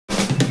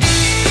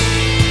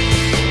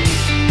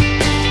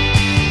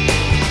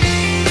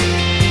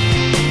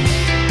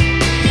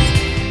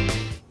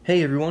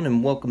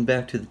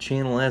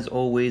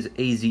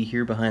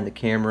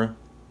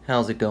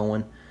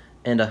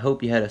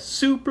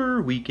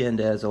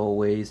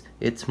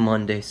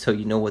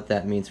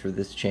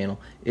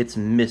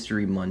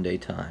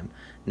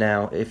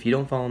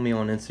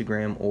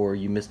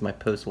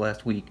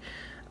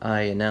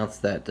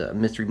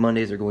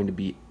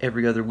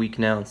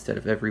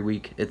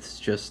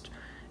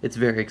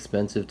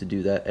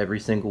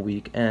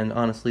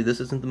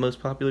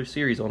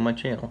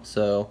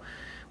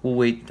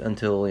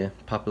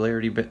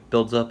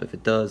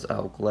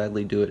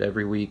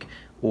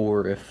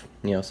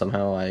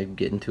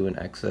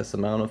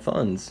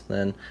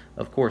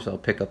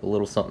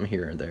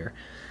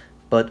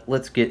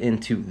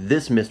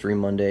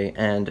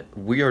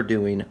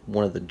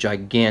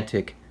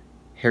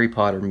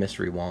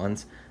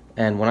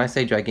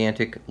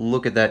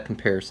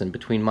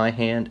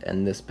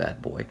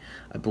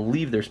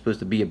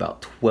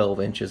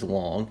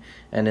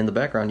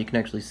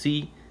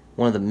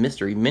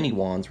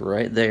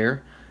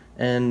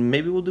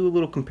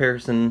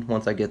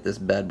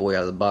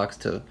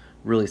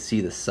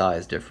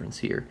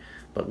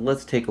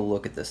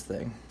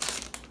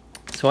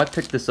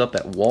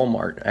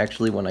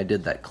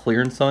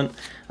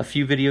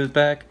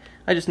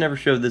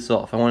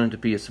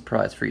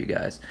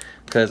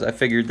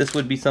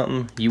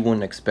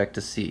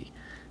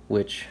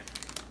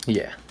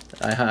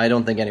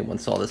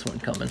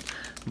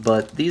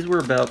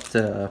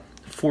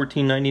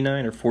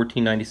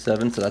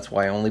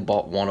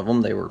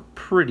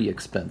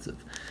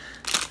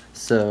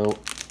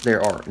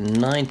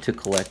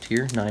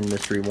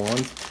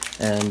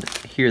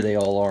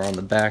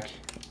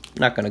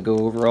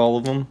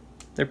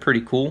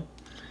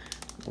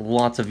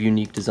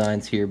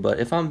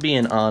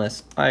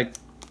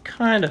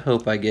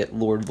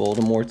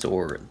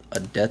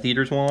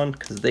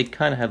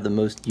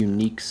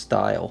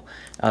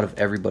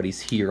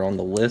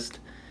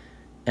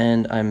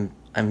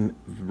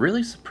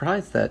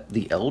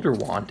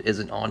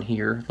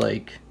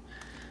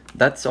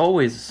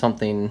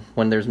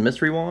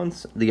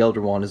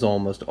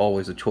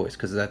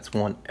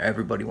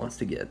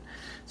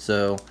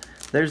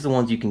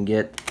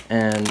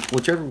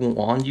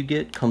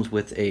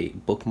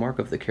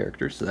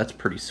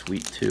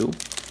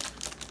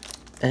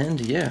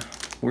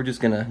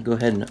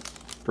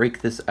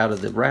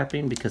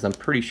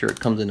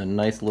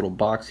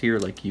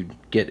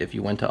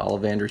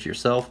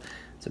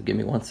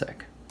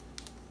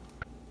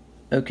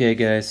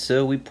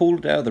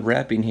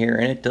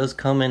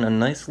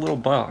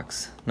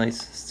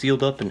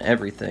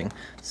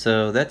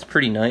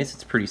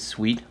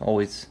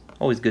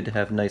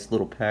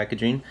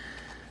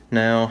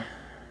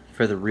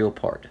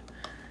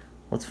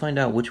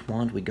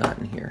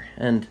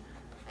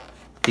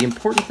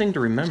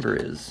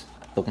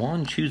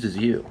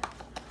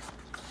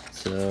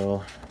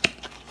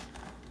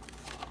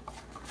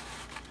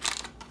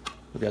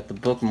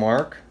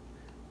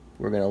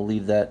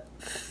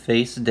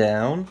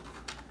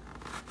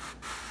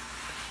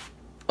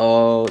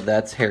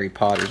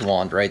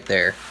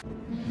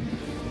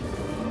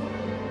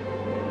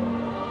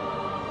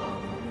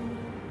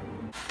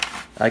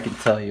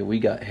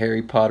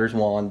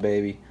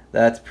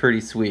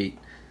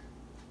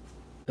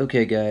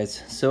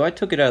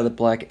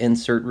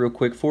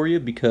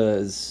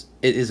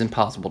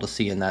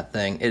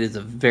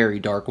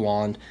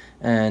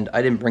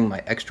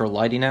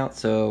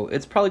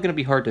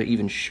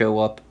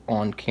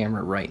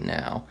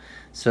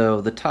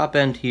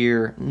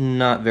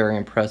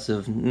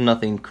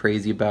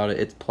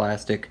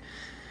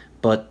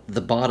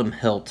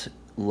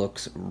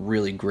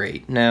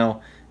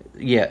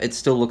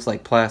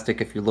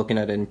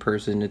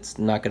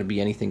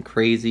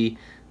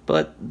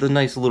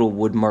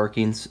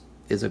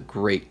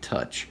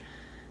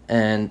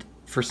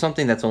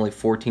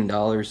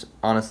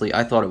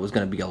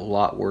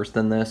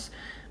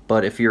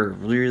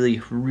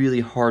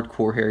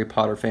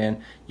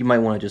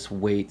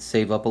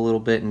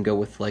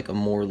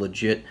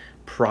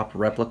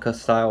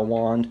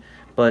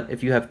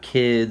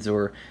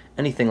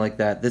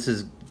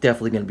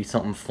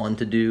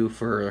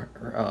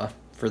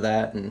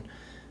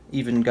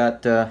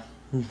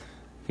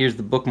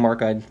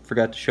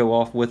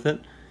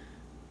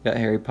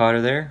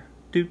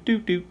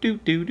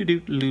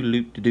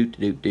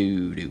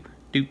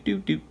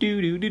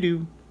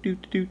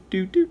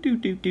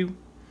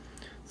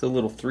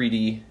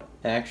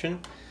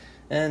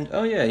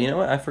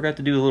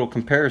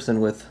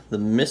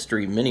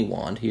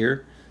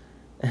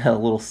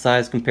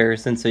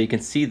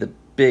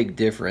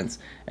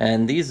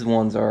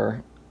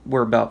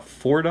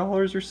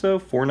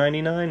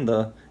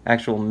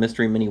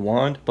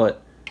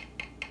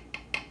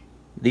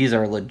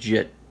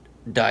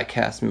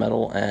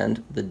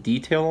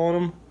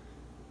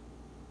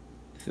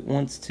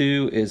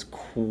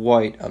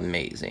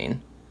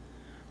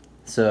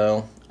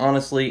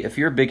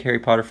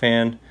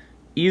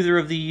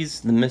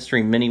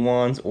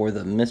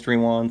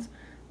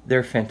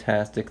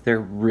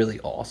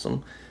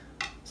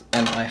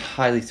and I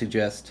highly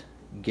suggest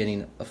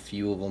getting a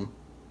few of them,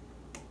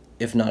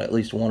 if not at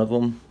least one of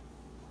them,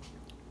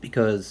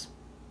 because,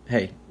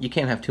 hey, you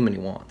can't have too many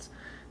wands.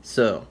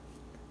 So,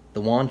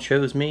 the wand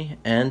chose me,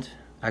 and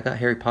I got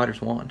Harry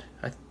Potter's wand.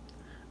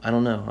 I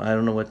don't know. I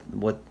don't know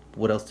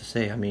what else to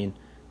say. I mean,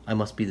 I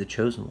must be the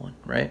chosen one,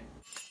 right?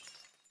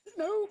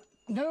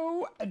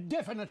 No,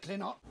 definitely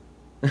not.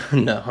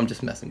 No, I'm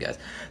just messing, guys.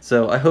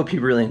 So I hope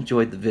you really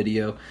enjoyed the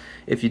video.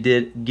 If you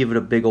did, give it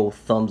a big old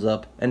thumbs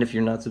up. And if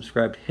you're not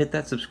subscribed, hit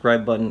that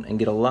subscribe button and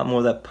get a lot more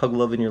of that pug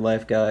love in your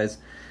life, guys.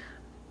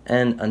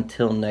 And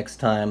until next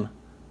time,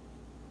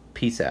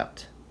 peace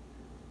out.